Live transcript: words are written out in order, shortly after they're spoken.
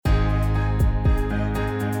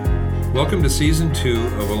Welcome to Season 2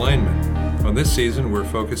 of Alignment. On this season, we're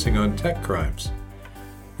focusing on tech crimes.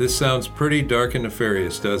 This sounds pretty dark and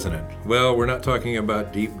nefarious, doesn't it? Well, we're not talking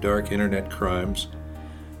about deep, dark internet crimes,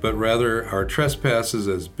 but rather our trespasses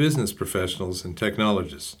as business professionals and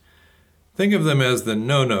technologists. Think of them as the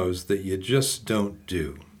no-nos that you just don't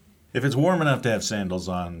do. If it's warm enough to have sandals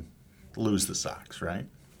on, lose the socks, right?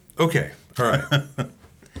 Okay, all right.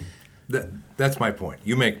 That's my point.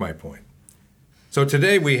 You make my point. So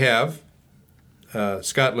today we have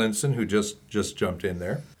Scott Lindsten, who just jumped in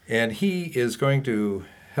there, and he is going to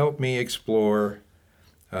help me explore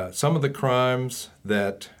some of the crimes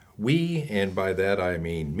that we, and by that I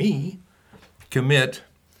mean me, commit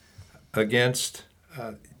against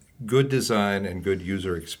good design and good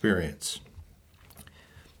user experience.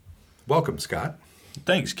 Welcome, Scott.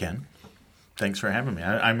 Thanks, Ken. Thanks for having me.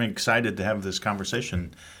 I'm excited to have this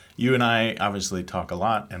conversation. You and I obviously talk a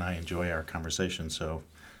lot, and I enjoy our conversation, so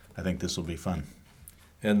I think this will be fun.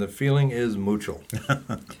 And the feeling is mutual.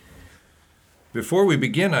 Before we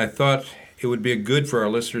begin, I thought it would be good for our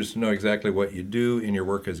listeners to know exactly what you do in your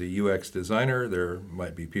work as a UX designer. There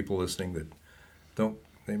might be people listening that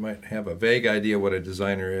they might have a vague idea what a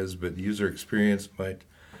designer is, but user experience might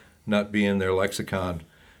not be in their lexicon.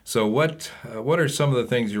 So what are some of the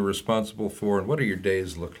things you're responsible for, and what do your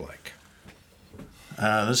days look like?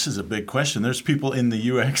 This is a big question. There's people in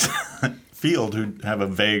the UX field who have a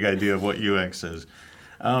vague idea of what UX is.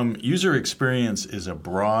 User experience is a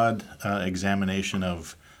broad examination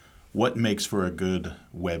of what makes for a good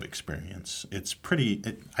web experience.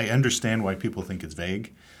 I understand why people think it's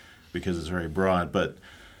vague because it's very broad, but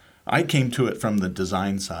I came to it from the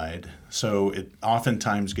design side. So it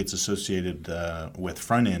oftentimes gets associated with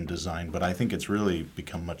front-end design, but I think it's really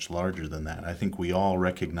become much larger than that. I think we all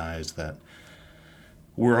recognize that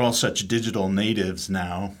we're all such digital natives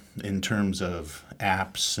now in terms of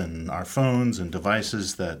apps and our phones and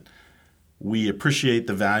devices that we appreciate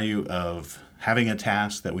the value of having a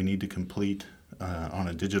task that we need to complete on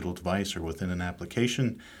a digital device or within an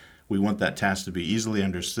application. We want that task to be easily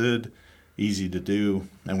understood, easy to do,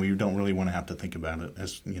 and we don't really want to have to think about it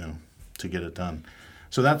to get it done.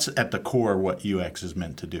 So that's at the core what UX is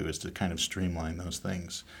meant to do, is to kind of streamline those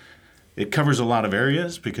things. It covers a lot of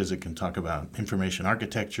areas because it can talk about information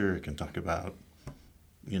architecture, it can talk about,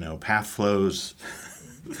 path flows,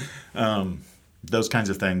 those kinds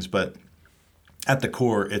of things. But at the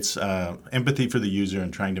core, it's empathy for the user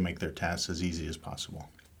and trying to make their tasks as easy as possible.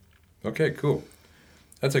 Okay, cool.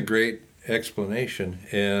 That's a great explanation.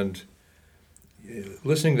 And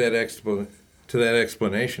listening to that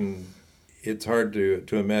explanation, it's hard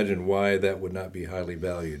to imagine why that would not be highly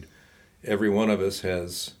valued. Every one of us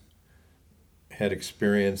has had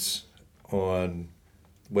experience on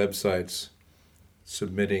websites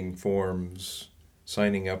submitting forms,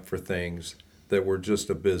 signing up for things that were just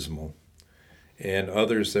abysmal, and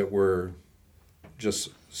others that were just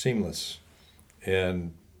seamless.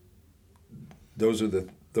 And those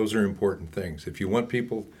are important things. If you want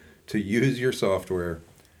people to use your software,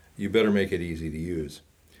 you better make it easy to use.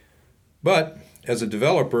 But as a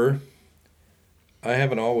developer, I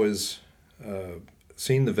haven't always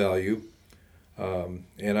seen the value,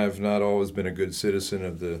 and I've not always been a good citizen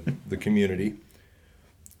of the community.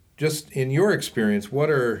 Just in your experience,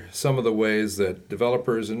 what are some of the ways that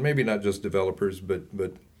developers, and maybe not just developers,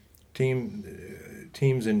 but teams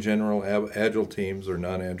in general, agile teams or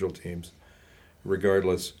non-agile teams,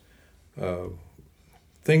 regardless,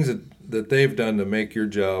 things that they've done to make your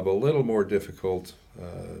job a little more difficult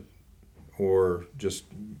or just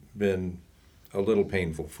been a little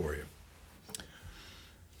painful for you?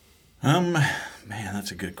 Man,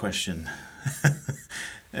 that's a good question.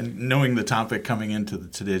 And knowing the topic coming into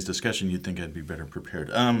today's discussion, you'd think I'd be better prepared.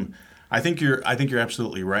 I think you're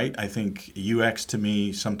absolutely right. I think UX to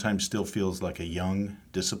me sometimes still feels like a young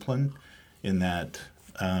discipline, in that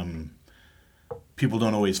people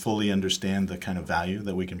don't always fully understand the kind of value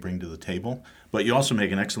that we can bring to the table. But you also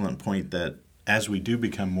make an excellent point that as we do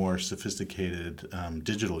become more sophisticated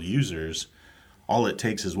digital users, all it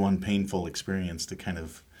takes is one painful experience to kind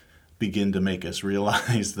of begin to make us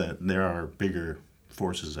realize that there are bigger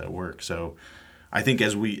forces at work. So I think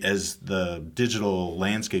as the digital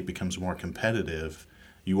landscape becomes more competitive,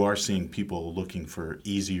 you are seeing people looking for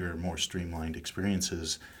easier, more streamlined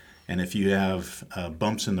experiences. And if you have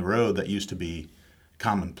bumps in the road that used to be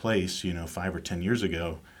commonplace, 5 or 10 years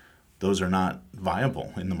ago, those are not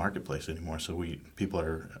viable in the marketplace anymore. So people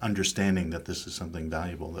are understanding that this is something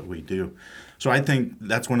valuable that we do. So I think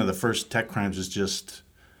that's one of the first tech crimes, is just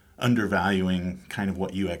undervaluing kind of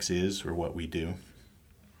what UX is or what we do.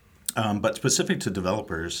 But specific to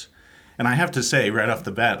developers, And I have to say right off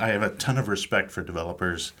the bat, I have a ton of respect for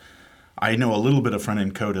developers. I know a little bit of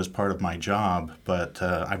front-end code as part of my job, but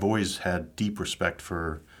I've always had deep respect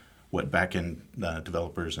for what back-end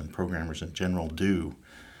developers and programmers in general do.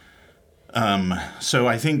 So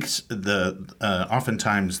I think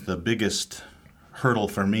oftentimes the biggest hurdle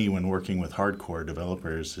for me when working with hardcore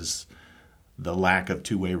developers is the lack of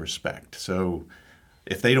two-way respect. So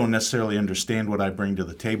if they don't necessarily understand what I bring to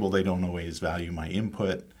the table, they don't always value my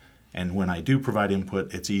input. And when I do provide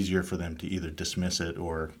input, it's easier for them to either dismiss it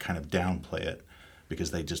or kind of downplay it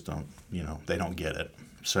because they just don't, they don't get it.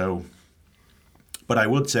 So, but I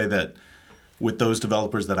would say that with those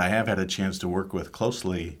developers that I have had a chance to work with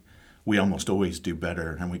closely, we almost always do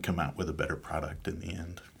better and we come out with a better product in the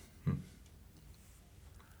end.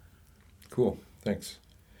 Cool, thanks.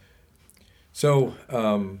 So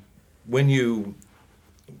when you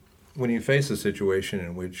face a situation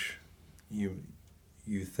in which you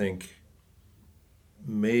think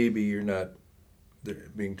maybe you're not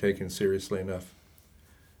being taken seriously enough,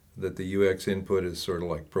 that the UX input is sort of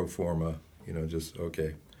like pro forma, just,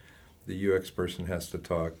 okay, the UX person has to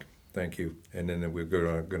talk, thank you, and then we're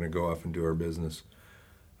going to go off and do our business.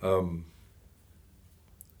 How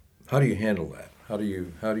do you handle that? How do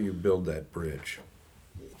you build that bridge?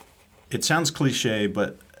 It sounds cliche,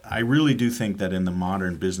 but I really do think that in the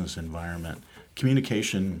modern business environment,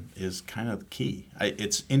 communication is kind of key.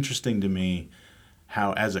 It's interesting to me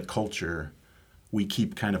how, as a culture, we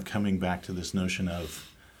keep kind of coming back to this notion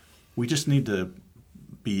of we just need to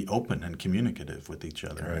be open and communicative with each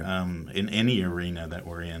other, right, in any arena that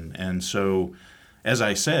we're in. And so, as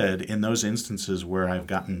I said, in those instances where I've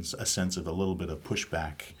gotten a sense of a little bit of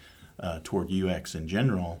pushback toward UX in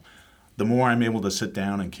general, the more I'm able to sit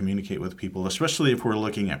down and communicate with people, especially if we're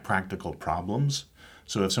looking at practical problems.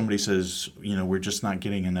 So if somebody says, we're just not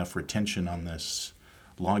getting enough retention on this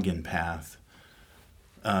login path,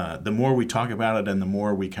 the more we talk about it and the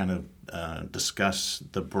more we kind of discuss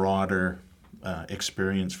the broader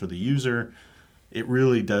experience for the user, it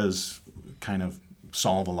really does kind of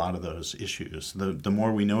solve a lot of those issues. The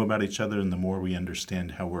more we know about each other and the more we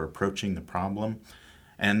understand how we're approaching the problem.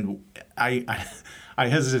 And I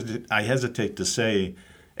hesitate to say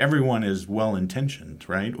everyone is well-intentioned,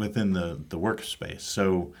 right, within the workspace.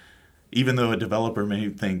 So even though a developer may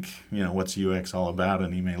think, what's UX all about,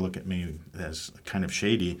 and he may look at me as kind of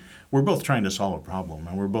shady, we're both trying to solve a problem,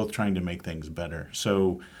 and we're both trying to make things better.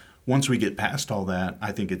 So once we get past all that,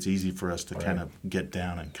 I think it's easy for us to kind of get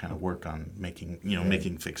down and kind of work on making,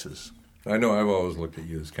 making fixes. I know I've always looked at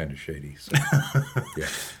you as kind of shady. So. Yeah.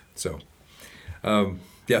 So,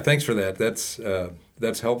 thanks for that.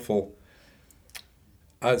 That's helpful.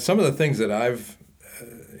 Some of the things that I've,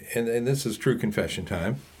 and this is true confession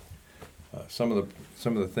time. Some of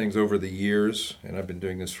the things over the years, and I've been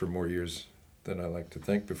doing this for more years than I like to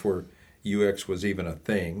think, before UX was even a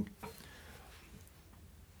thing.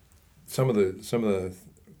 Some of the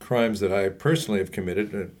crimes that I personally have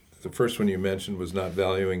committed. The first one you mentioned was not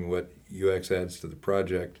valuing what UX adds to the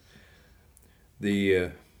project.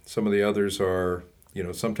 Some of the others are,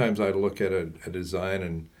 sometimes I look at a design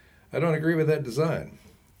and I don't agree with that design.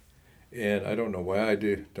 And I don't know why I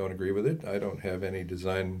don't agree with it. I don't have any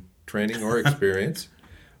design training or experience,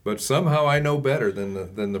 but somehow I know better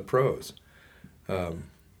than the pros.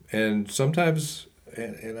 And sometimes,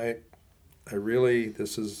 and I really,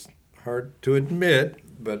 this is hard to admit,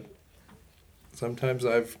 but sometimes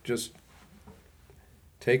I've just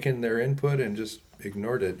taken their input and just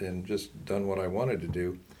ignored it and just done what I wanted to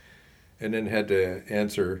do, and then had to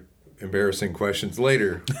answer embarrassing questions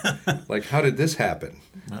later, like, how did this happen?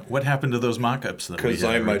 What happened to those mock-ups that we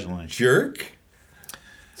had originally? Because I'm a jerk?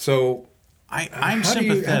 So I'm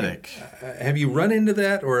sympathetic. Have you run into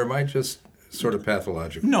that, or am I just sort of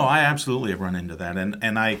pathological? No, I absolutely have run into that.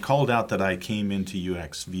 And I called out that I came into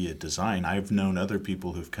UX via design. I've known other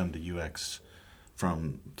people who've come to UX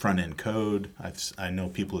from front-end code. I know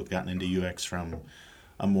people who've gotten into UX from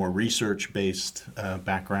a more research-based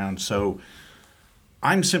background. So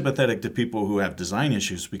I'm sympathetic to people who have design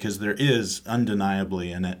issues because there is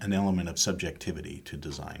undeniably an element of subjectivity to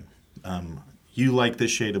design. You like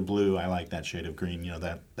this shade of blue, I like that shade of green.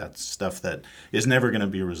 That's stuff that is never going to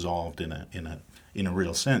be resolved in a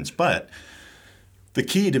real sense. But the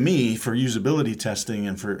key to me for usability testing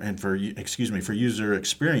and for user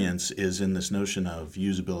experience is in this notion of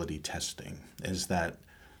usability testing. Is that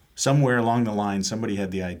somewhere along the line somebody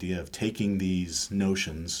had the idea of taking these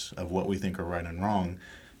notions of what we think are right and wrong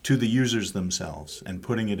to the users themselves and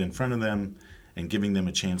putting it in front of them and giving them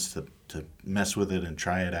a chance to mess with it and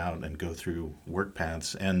try it out and go through work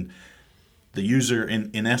paths. And the user,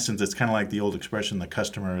 in essence, it's kind of like the old expression, the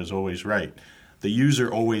customer is always right. The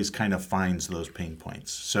user always kind of finds those pain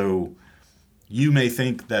points. So you may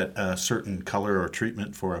think that a certain color or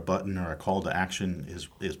treatment for a button or a call to action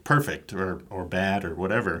is perfect or bad or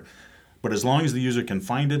whatever. But as long as the user can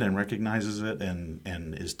find it and recognizes it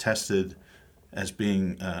and is tested as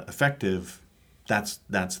being effective, that's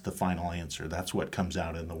the final answer. That's what comes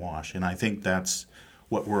out in the wash. And I think that's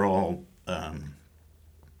what we're all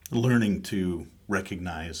learning to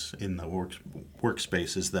recognize in the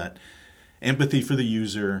workspace, is that empathy for the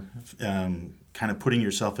user, kind of putting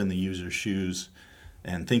yourself in the user's shoes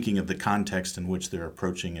and thinking of the context in which they're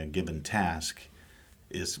approaching a given task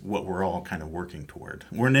is what we're all kind of working toward.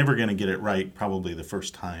 We're never going to get it right probably the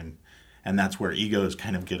first time, and that's where egos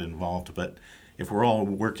kind of get involved. But if we're all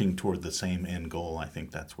working toward the same end goal, I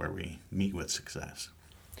think that's where we meet with success.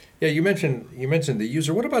 Yeah, you mentioned the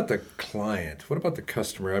user. What about the client? What about the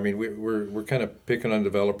customer? I mean, we're kind of picking on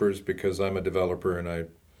developers because I'm a developer and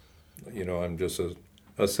I'm just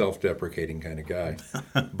a self-deprecating kind of guy.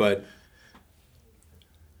 But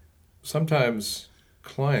sometimes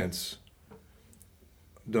clients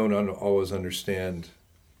don't always understand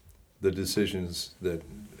the decisions that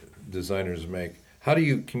designers make. How do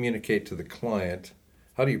you communicate to the client?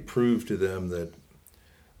 How do you prove to them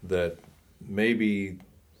that maybe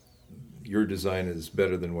your design is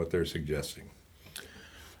better than what they're suggesting?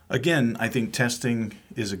 Again, I think testing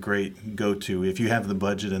is a great go-to if you have the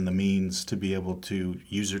budget and the means to be able to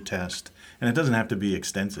user test. And it doesn't have to be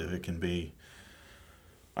extensive. It can be,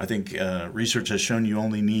 I think research has shown you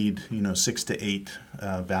only need 6 to 8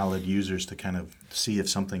 valid users to kind of see if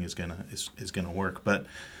something is gonna work. But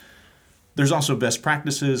there's also best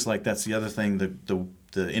practices. Like, that's the other thing.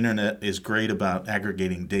 The internet is great about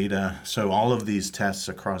aggregating data. So all of these tests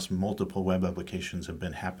across multiple web applications have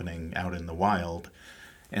been happening out in the wild.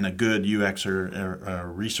 And a good UX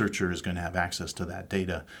or researcher is going to have access to that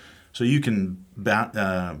data. So you can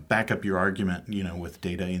back up your argument, with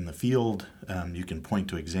data in the field. You can point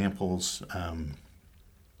to examples,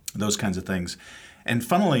 those kinds of things. And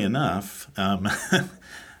funnily enough,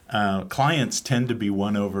 clients tend to be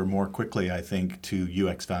won over more quickly, I think, to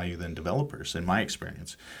UX value than developers, in my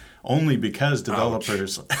experience. Only because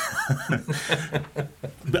developers...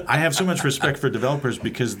 But I have so much respect for developers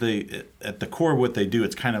because they, at the core of what they do,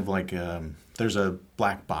 it's kind of like there's a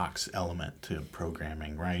black box element to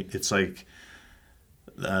programming, right? It's like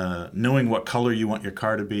knowing what color you want your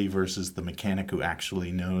car to be versus the mechanic who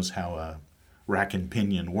actually knows how a rack and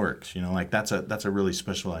pinion works. That's a really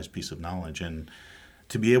specialized piece of knowledge. And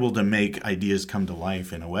to be able to make ideas come to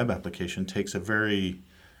life in a web application takes a very...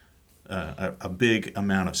 a big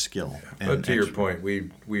amount of skill. Yeah. But to your point,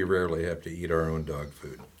 we rarely have to eat our own dog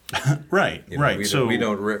food. Right.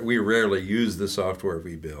 We rarely use the software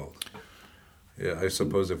we build. Yeah, I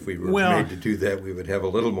suppose if we were made to do that, we would have a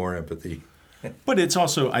little more empathy. But it's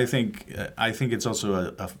also, I think it's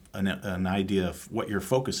also an idea of what you're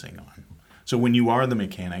focusing on. So when you are the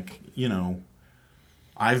mechanic,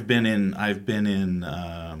 I've been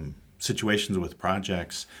in situations with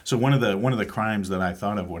projects. So one of the crimes that I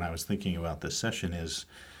thought of when I was thinking about this session is,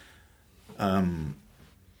 in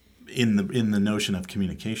the notion of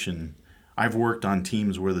communication, I've worked on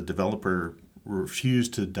teams where the developer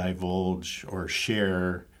refused to divulge or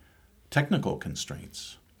share technical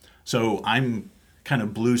constraints. So I'm kind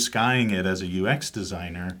of blue skying it as a UX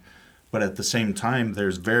designer, but at the same time,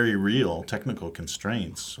 there's very real technical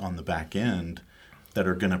constraints on the back end that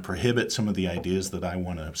are going to prohibit some of the ideas that I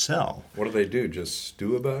want to sell. What do? Just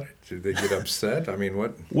stew about it? Do they get upset? I mean,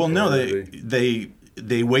 what? Well, no,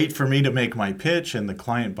 they wait for me to make my pitch, and the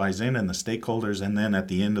client buys in, and the stakeholders, and then at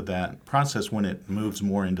the end of that process, when it moves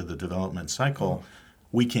more into the development cycle,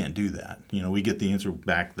 we can't do that. We get the answer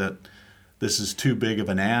back that this is too big of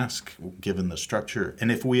an ask given the structure.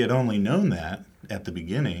 And if we had only known that at the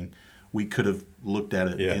beginning, we could have looked at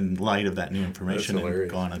it in light of that new information and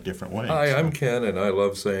gone a different way. Hi, I'm Ken, and I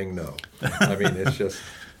love saying no. I mean, it's just,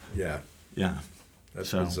 yeah. Yeah.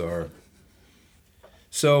 That's bizarre.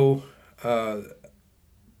 So,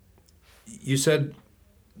 you said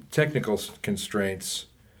technical constraints.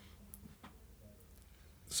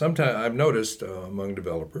 Sometimes I've noticed among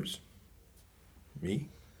developers, me,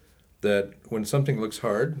 that when something looks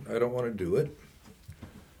hard, I don't want to do it.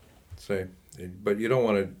 But you don't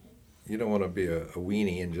want to be a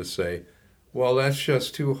weenie and just say, well, that's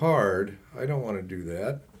just too hard. I don't want to do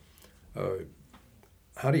that.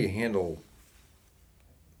 How do you handle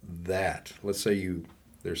that? Let's say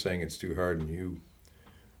they're saying it's too hard, and you,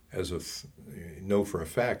 know for a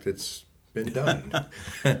fact it's been done.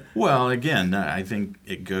 Well, again, I think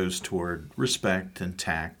it goes toward respect and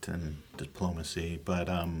tact and diplomacy. But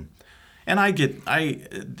the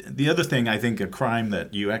other thing I think a crime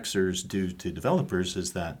that UXers do to developers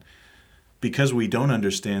is that because we don't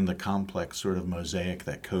understand the complex sort of mosaic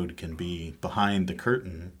that code can be behind the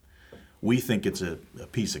curtain, we think it's a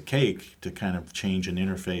piece of cake to kind of change an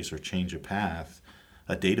interface or change a path,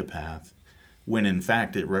 a data path, when in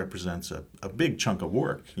fact it represents a big chunk of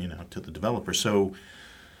work, to the developer. So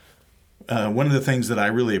one of the things that I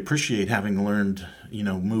really appreciate, having learned,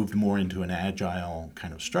 moved more into an agile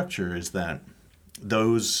kind of structure, is that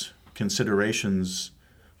those considerations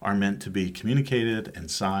are meant to be communicated and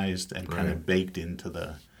sized and kind of baked into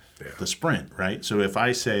the sprint, right? So if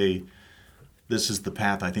I say, this is the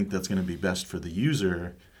path I think that's going to be best for the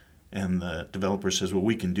user, and the developer says, well,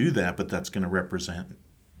 we can do that, but that's going to represent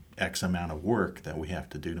X amount of work that we have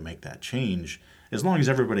to do to make that change. As long as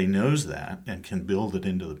everybody knows that and can build it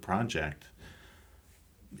into the project,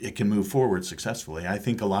 it can move forward successfully. I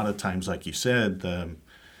think a lot of times, like you said, the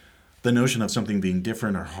notion of something being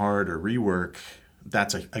different or hard or rework,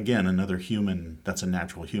 that's, again, that's a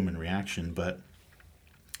natural human reaction. But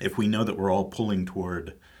if we know that we're all pulling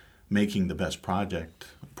toward making the best product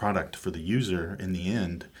for the user in the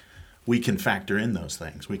end, we can factor in those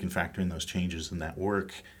things. We can factor in those changes in that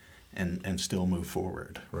work and still move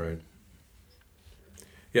forward. Right.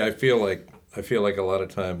 Yeah, I feel like a lot of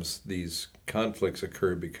times these conflicts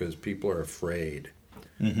occur because people are afraid.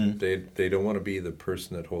 Mm-hmm. They don't want to be the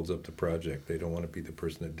person that holds up the project. They don't want to be the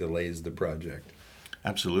person that delays the project.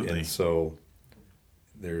 Absolutely. And so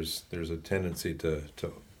there's a tendency to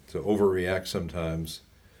overreact sometimes.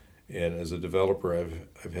 And as a developer,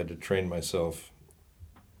 I've had to train myself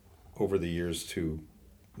over the years to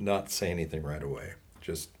not say anything right away.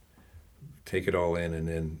 Just take it all in and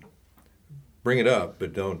then bring it up,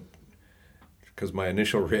 but don't, because my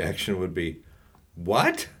initial reaction would be,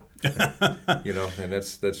 what? And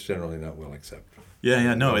that's generally not well accepted.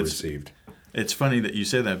 Received. It's funny that you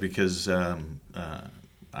say that, because I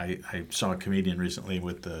saw a comedian recently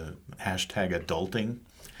with the hashtag adulting.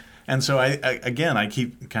 And so I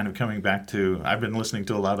keep kind of coming back to, I've been listening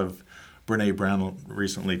to a lot of Brene Brown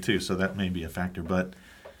recently too, so that may be a factor. But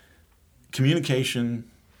communication,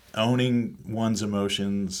 owning one's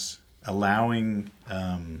emotions, allowing,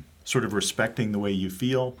 sort of respecting the way you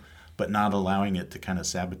feel, but not allowing it to kind of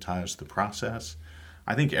sabotage the process.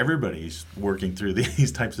 I think everybody's working through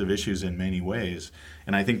these types of issues in many ways.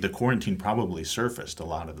 And I think the quarantine probably surfaced a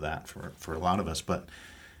lot of that for a lot of us. But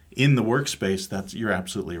in the workspace, you're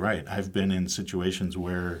absolutely right. I've been in situations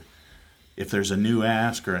where if there's a new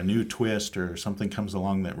ask or a new twist or something comes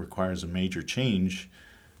along that requires a major change,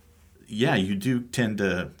 you do tend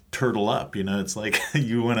to turtle up. It's like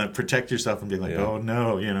you want to protect yourself and be like, oh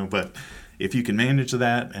no, but if you can manage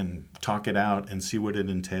that and talk it out and see what it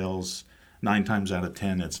entails, 9 times out of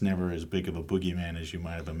 10, it's never as big of a boogeyman as you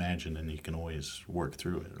might have imagined, and you can always work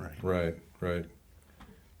through it, right? Right.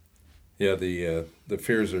 Yeah, the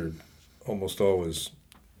fears are almost always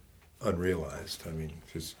unrealized. I mean,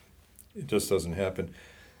 it just doesn't happen.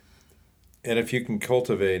 And if you can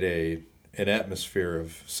cultivate an atmosphere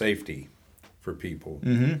of safety for people,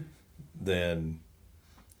 mm-hmm. then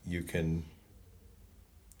you can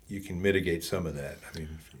mitigate some of that. I mean,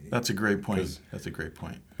 that's a great point.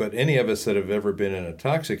 But any of us that have ever been in a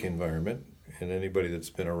toxic environment, and anybody that's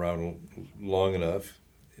been around long enough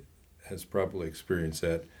has probably experienced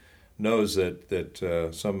that, knows that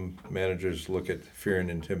some managers look at fear and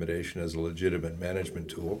intimidation as a legitimate management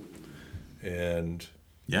tool, and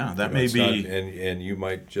that may be, and you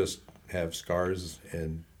might just have scars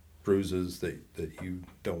and bruises that you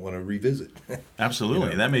don't want to revisit.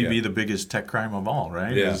 Absolutely. That may be the biggest tech crime of all,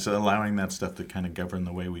 right? Yeah. Is allowing that stuff to kind of govern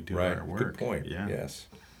the way we do our work. Good point. Yeah. Yes.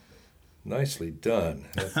 Nicely done.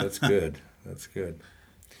 That's good. That's good.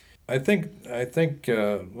 I think.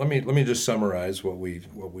 Let me just summarize what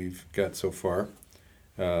we've got so far,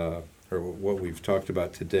 or what we've talked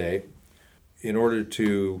about today. In order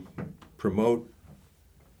to promote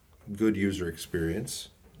good user experience,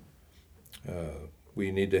 we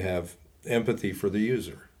need to have empathy for the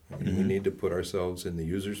user. I mean, mm-hmm. we need to put ourselves in the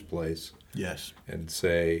user's place. Yes. And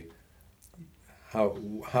say,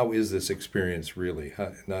 how is this experience really?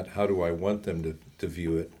 Not how do I want them to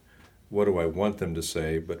view it? What do I want them to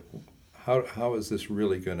say? But how is this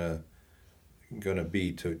really gonna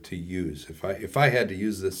be to use? If I had to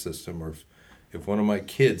use this system, or if one of my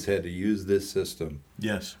kids had to use this system,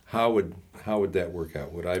 yes, how would that work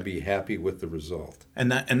out? Would I be happy with the result?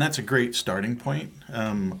 And that's a great starting point.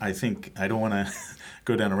 I think I don't want to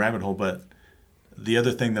go down a rabbit hole, but The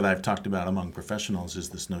other thing that I've talked about among professionals is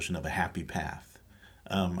this notion of a happy path.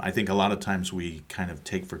 I think a lot of times we kind of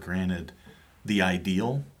take for granted the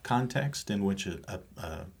ideal context in which a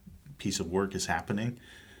piece of work is happening.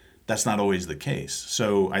 That's not always the case.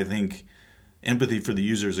 So I think empathy for the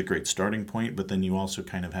user is a great starting point, but then you also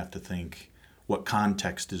kind of have to think, what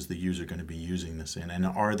context is the user going to be using this in? And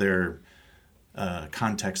are there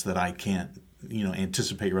contexts that I can't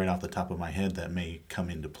anticipate right off the top of my head that may come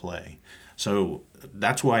into play? So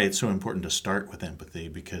that's why it's so important to start with empathy,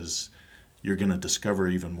 because you're going to discover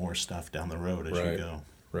even more stuff down the road as you go.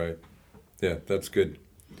 Right. Yeah, that's good.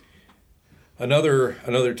 Another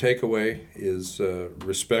takeaway is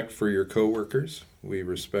respect for your coworkers. We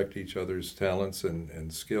respect each other's talents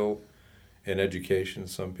and skill and education.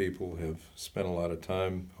 Some people have spent a lot of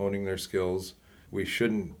time honing their skills. We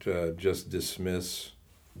shouldn't just dismiss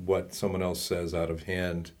what someone else says out of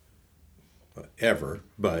hand ever,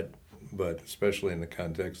 but especially in the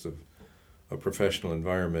context of a professional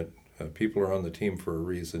environment. People are on the team for a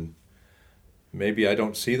reason. Maybe I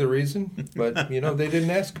don't see the reason, but they didn't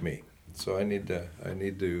ask me. So I need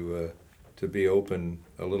to be open,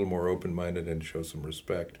 a little more open-minded, and show some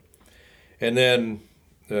respect. And then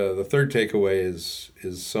the third takeaway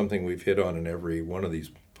is something we've hit on in every one of these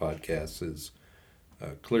podcasts is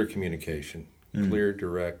clear communication, clear,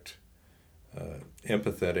 direct,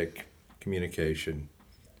 empathetic communication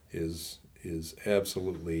is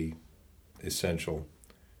absolutely essential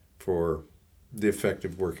for the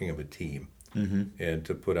effective working of a team, and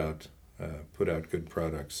to put out good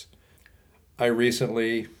products. I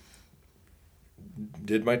recently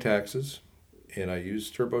did my taxes, and I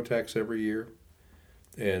use TurboTax every year,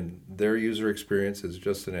 and their user experience is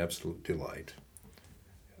just an absolute delight.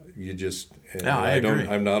 I agree.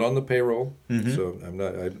 I'm not on the payroll, so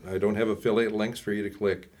I don't have affiliate links for you to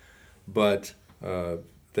click, but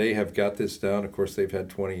they have got this down. Of course, they've had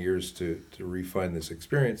 20 years to refine this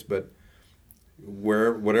experience, but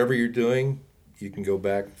whatever you're doing, you can go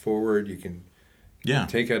back and forward. You can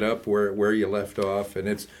take it up where you left off,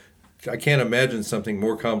 and I can't imagine something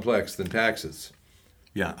more complex than taxes.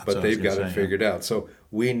 Yeah, but they've got it figured out. So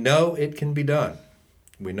we know it can be done.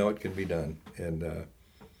 And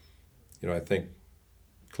I think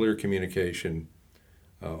clear communication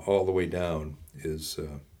all the way down is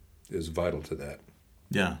vital to that.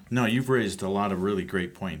 Yeah, no, you've raised a lot of really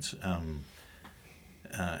great points.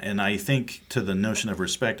 And I think to the notion of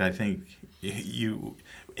respect, I think you,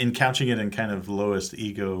 in couching it in kind of lowest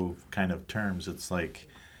ego kind of terms, it's like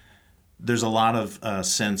there's a lot of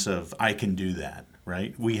sense of I can do that,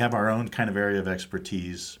 right? We have our own kind of area of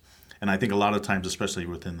expertise. And I think a lot of times, especially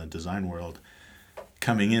within the design world,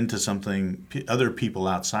 coming into something, other people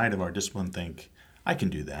outside of our discipline think, I can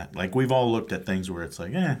do that. Like we've all looked at things where it's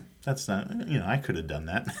like, that's not, I could have done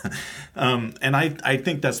that. And I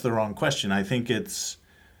think that's the wrong question. I think it's,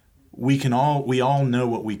 we all know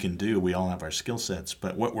what we can do. We all have our skill sets.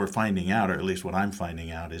 But what we're finding out, or at least what I'm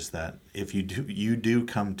finding out, is that if you do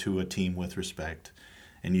come to a team with respect,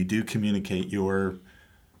 and you do communicate your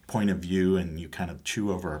point of view, and you kind of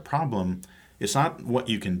chew over a problem, it's not what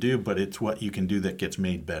you can do, but it's what you can do that gets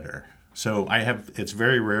made better. So it's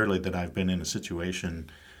very rarely that I've been in a situation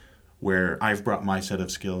where I've brought my set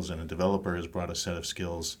of skills and a developer has brought a set of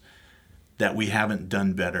skills that we haven't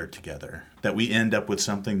done better together, that we end up with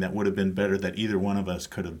something that would have been better that either one of us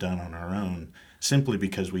could have done on our own, simply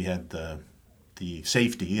because we had the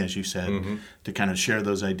safety, as you said, to kind of share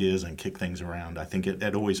those ideas and kick things around. I think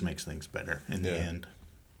it always makes things better in the end.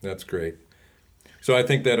 That's great. So I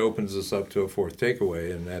think that opens us up to a fourth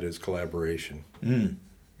takeaway, and that is collaboration.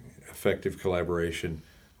 Effective collaboration.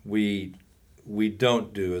 We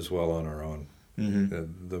don't do as well on our own.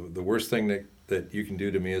 The worst thing that you can do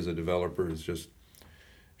to me as a developer is just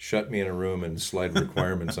shut me in a room and slide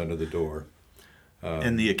requirements under the door.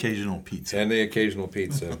 And the occasional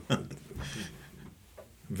pizza.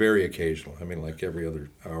 Very occasional. I mean, like every other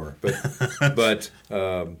hour. But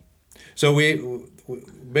so we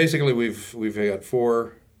basically we've got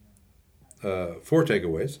four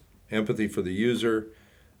takeaways: empathy for the user,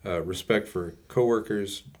 respect for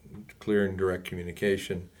coworkers, clear and direct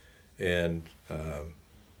communication, and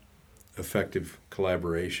effective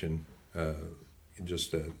collaboration.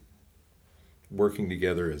 Just working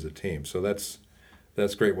together as a team. So that's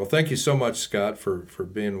great. Well, thank you so much, Scott, for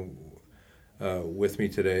being with me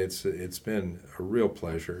today. It's been a real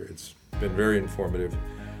pleasure. It's been very informative.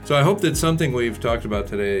 So I hope that something we've talked about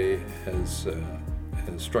today has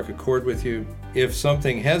struck a chord with you. If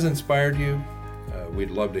something has inspired you,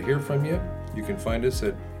 we'd love to hear from you. You can find us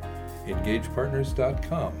at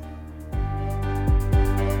engagepartners.com.